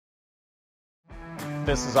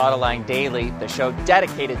This is Autoline Daily, the show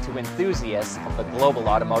dedicated to enthusiasts of the global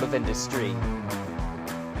automotive industry.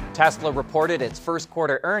 Tesla reported its first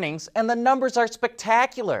quarter earnings, and the numbers are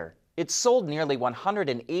spectacular. It sold nearly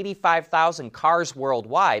 185,000 cars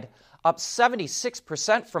worldwide, up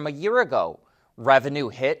 76% from a year ago. Revenue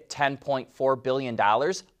hit $10.4 billion,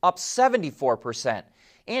 up 74%,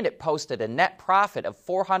 and it posted a net profit of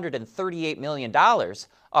 $438 million,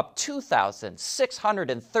 up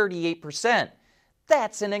 2,638%.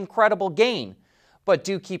 That's an incredible gain. But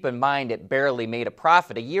do keep in mind it barely made a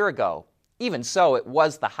profit a year ago. Even so, it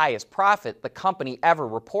was the highest profit the company ever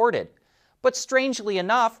reported. But strangely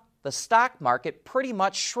enough, the stock market pretty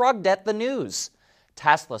much shrugged at the news.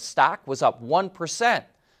 Tesla stock was up 1%,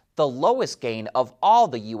 the lowest gain of all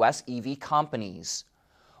the U.S. EV companies.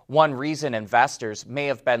 One reason investors may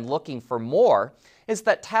have been looking for more is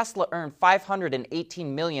that Tesla earned $518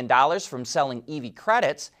 million from selling EV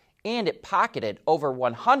credits, and it pocketed over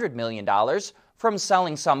 $100 million from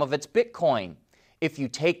selling some of its Bitcoin. If you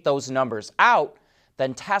take those numbers out,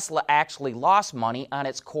 then Tesla actually lost money on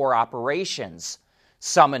its core operations.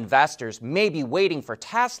 Some investors may be waiting for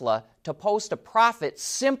Tesla to post a profit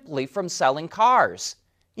simply from selling cars.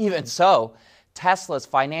 Even so, Tesla's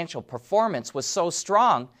financial performance was so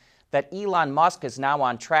strong that Elon Musk is now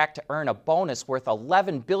on track to earn a bonus worth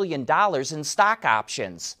 $11 billion in stock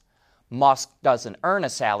options. Musk doesn't earn a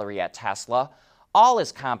salary at Tesla. All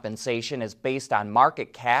his compensation is based on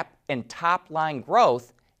market cap and top-line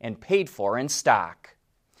growth and paid for in stock.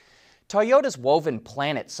 Toyota's Woven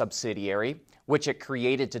Planet subsidiary, which it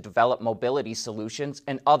created to develop mobility solutions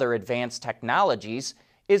and other advanced technologies,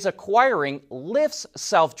 is acquiring Lyft's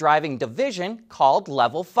self-driving division called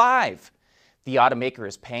Level 5. The automaker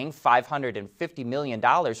is paying $550 million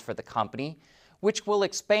for the company, which will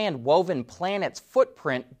expand Woven Planet's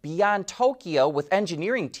footprint beyond Tokyo with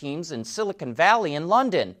engineering teams in Silicon Valley and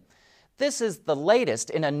London. This is the latest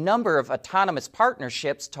in a number of autonomous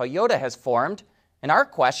partnerships Toyota has formed, and our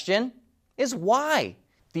question is why?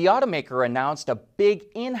 The automaker announced a big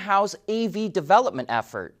in-house AV development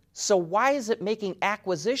effort, so why is it making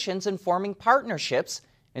acquisitions and forming partnerships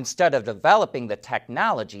instead of developing the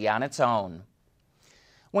technology on its own?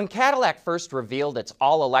 When Cadillac first revealed its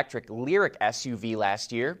all-electric Lyriq SUV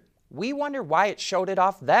last year, we wondered why it showed it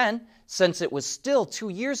off then, since it was still 2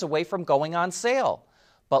 years away from going on sale.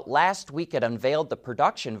 But last week it unveiled the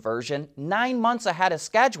production version 9 months ahead of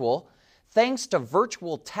schedule, thanks to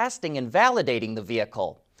virtual testing and validating the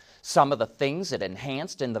vehicle. Some of the things it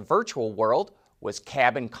enhanced in the virtual world was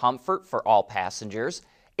cabin comfort for all passengers,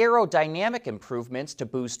 aerodynamic improvements to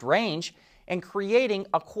boost range, and creating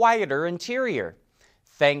a quieter interior.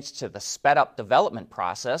 Thanks to the sped-up development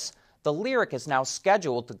process, the Lyriq is now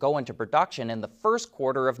scheduled to go into production in the first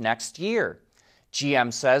quarter of next year.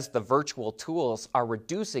 GM says the virtual tools are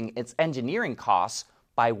reducing its engineering costs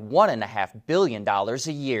by $1.5 billion a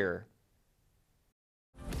year.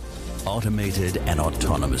 Automated and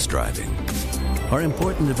autonomous driving are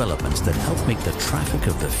important developments that help make the traffic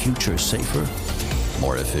of the future safer,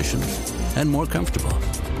 more efficient, and more comfortable.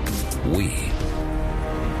 We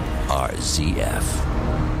are ZF.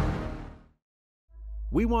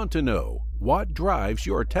 We want to know what drives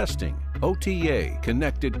your testing. OTA,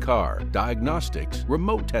 connected car, diagnostics,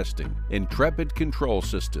 remote testing. Intrepid Control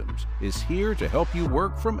Systems is here to help you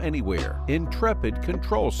work from anywhere. Intrepid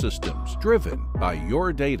Control Systems, driven by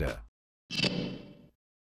your data.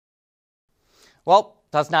 Well,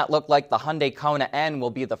 does not look like the Hyundai Kona N will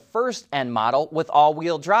be the first N model with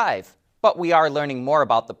all-wheel drive, but we are learning more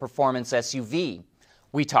about the performance SUV.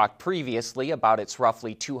 We talked previously about its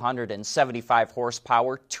roughly 275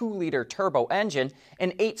 horsepower, 2-liter turbo engine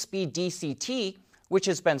and 8-speed DCT, which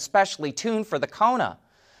has been specially tuned for the Kona.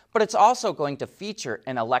 But it's also going to feature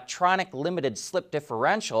an electronic limited slip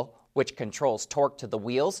differential, which controls torque to the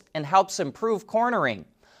wheels and helps improve cornering.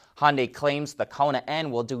 Hyundai claims the Kona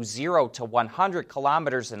N will do 0 to 100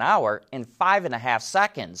 kilometers an hour in 5.5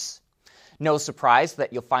 seconds. No surprise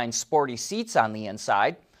that you'll find sporty seats on the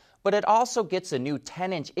inside, but it also gets a new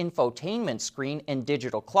 10-inch infotainment screen and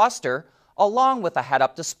digital cluster, along with a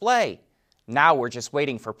head-up display. Now we're just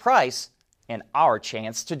waiting for price and our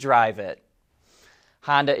chance to drive it.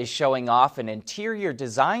 Honda is showing off an interior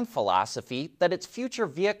design philosophy that its future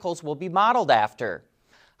vehicles will be modeled after.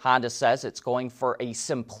 Honda says it's going for a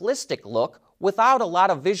simplistic look without a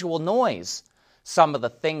lot of visual noise. Some of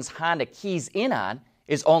the things Honda keys in on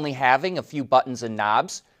is only having a few buttons and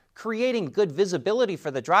knobs, creating good visibility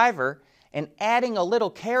for the driver, and adding a little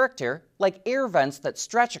character like air vents that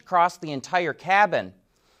stretch across the entire cabin.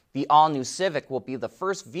 The all-new Civic will be the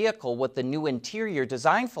first vehicle with the new interior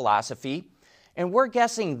design philosophy, and we're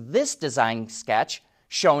guessing this design sketch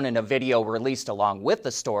shown in a video released along with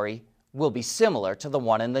the story, will be similar to the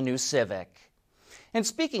one in the new Civic. And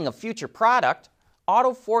speaking of future product,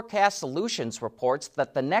 Auto Forecast Solutions reports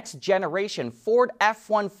that the next generation Ford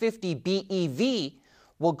F-150 BEV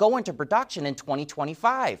will go into production in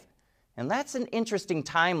 2025. And that's an interesting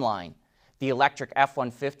timeline. The electric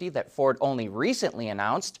F-150 that Ford only recently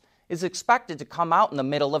announced is expected to come out in the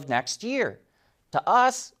middle of next year. To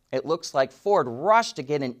us, it looks like Ford rushed to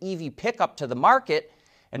get an EV pickup to the market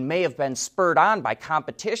and may have been spurred on by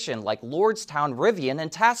competition like Lordstown Rivian and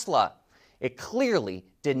Tesla. It clearly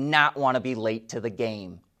did not want to be late to the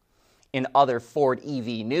game. In other Ford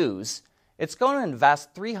EV news, it's going to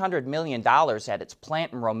invest $300 million at its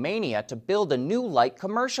plant in Romania to build a new light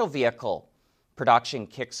commercial vehicle. Production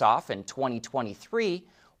kicks off in 2023,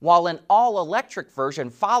 while an all-electric version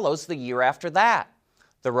follows the year after that.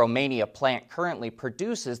 The Romania plant currently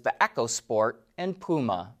produces the EcoSport and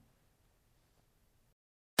Puma.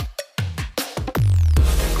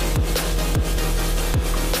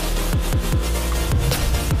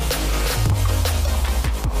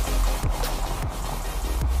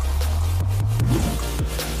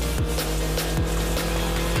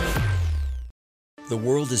 The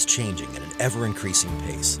world is changing at an ever-increasing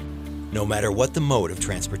pace. No matter what the mode of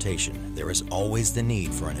transportation, there is always the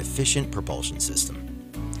need for an efficient propulsion system.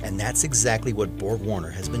 And that's exactly what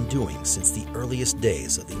BorgWarner has been doing since the earliest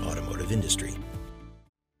days of the automotive industry.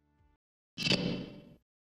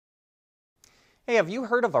 Hey, have you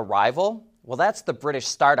heard of Arrival? Well, that's the British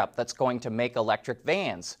startup that's going to make electric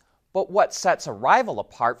vans. But what sets Arrival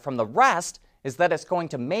apart from the rest is that it's going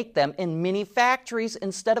to make them in mini factories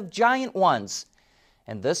instead of giant ones.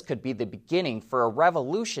 And this could be the beginning for a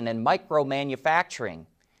revolution in micro-manufacturing.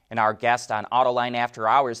 And our guest on Autoline After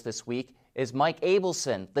Hours this week is Mike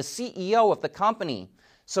Abelson, the CEO of the company.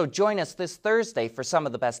 So join us this Thursday for some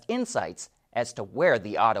of the best insights as to where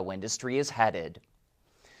the auto industry is headed.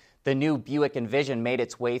 The new Buick Envision made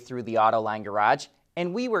its way through the Autoline garage,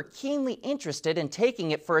 and we were keenly interested in taking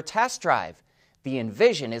it for a test drive. The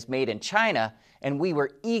Envision is made in China, and we were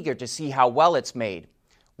eager to see how well it's made.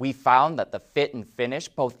 We found that the fit and finish,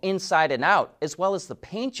 both inside and out, as well as the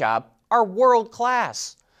paint job, are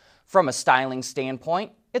world-class. From a styling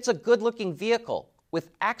standpoint, it's a good-looking vehicle with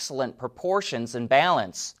excellent proportions and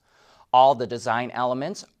balance. All the design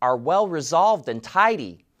elements are well-resolved and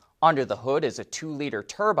tidy. Under the hood is a 2-liter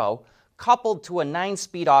turbo coupled to a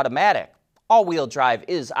 9-speed automatic. All-wheel drive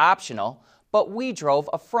is optional, but we drove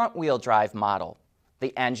a front-wheel drive model.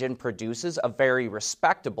 The engine produces a very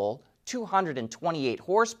respectable 228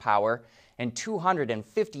 horsepower and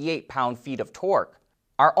 258 pound-feet of torque.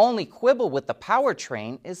 Our only quibble with the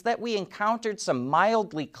powertrain is that we encountered some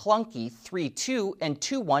mildly clunky 3.2 and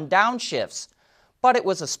 2.1 downshifts, but it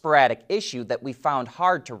was a sporadic issue that we found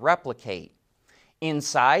hard to replicate.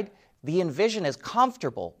 Inside, the Envision is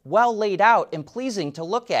comfortable, well laid out, and pleasing to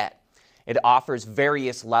look at. It offers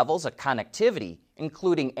various levels of connectivity,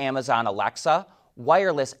 including Amazon Alexa,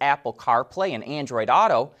 wireless Apple CarPlay and Android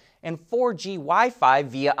Auto, and 4G Wi-Fi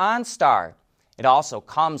via OnStar. It also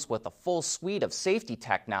comes with a full suite of safety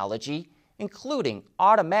technology, including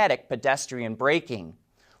automatic pedestrian braking.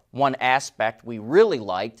 One aspect we really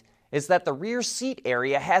liked is that the rear seat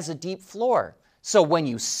area has a deep floor, so when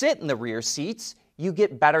you sit in the rear seats, you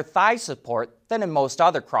get better thigh support than in most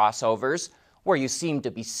other crossovers, where you seem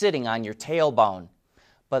to be sitting on your tailbone.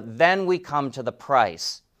 But then we come to the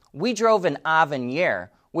price. We drove an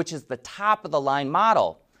Avenir, which is the top-of-the-line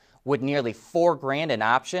model. With nearly $4,000 in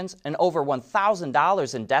options and over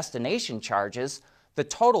 $1,000 in destination charges, the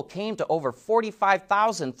total came to over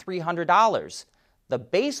 $45,300. The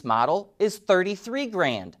base model is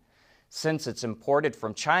 $33,000. Since it's imported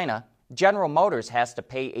from China, General Motors has to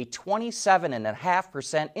pay a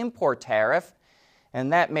 27.5% import tariff,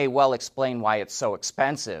 and that may well explain why it's so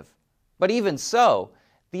expensive. But even so,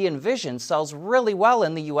 the Envision sells really well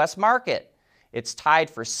in the U.S. market. It's tied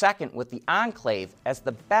for second with the Enclave as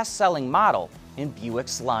the best-selling model in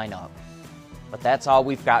Buick's lineup. But that's all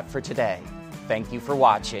we've got for today. Thank you for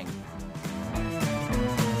watching.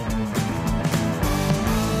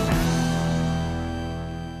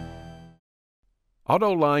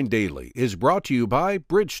 Autoline Daily is brought to you by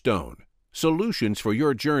Bridgestone, solutions for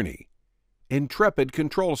your journey. Intrepid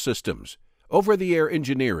Control Systems, over-the-air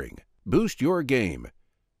engineering, boost your game.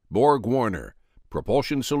 BorgWarner,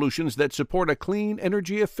 propulsion solutions that support a clean,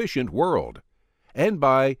 energy-efficient world. And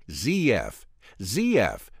by ZF.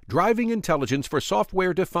 ZF, driving intelligence for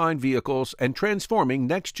software-defined vehicles and transforming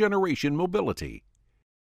next-generation mobility.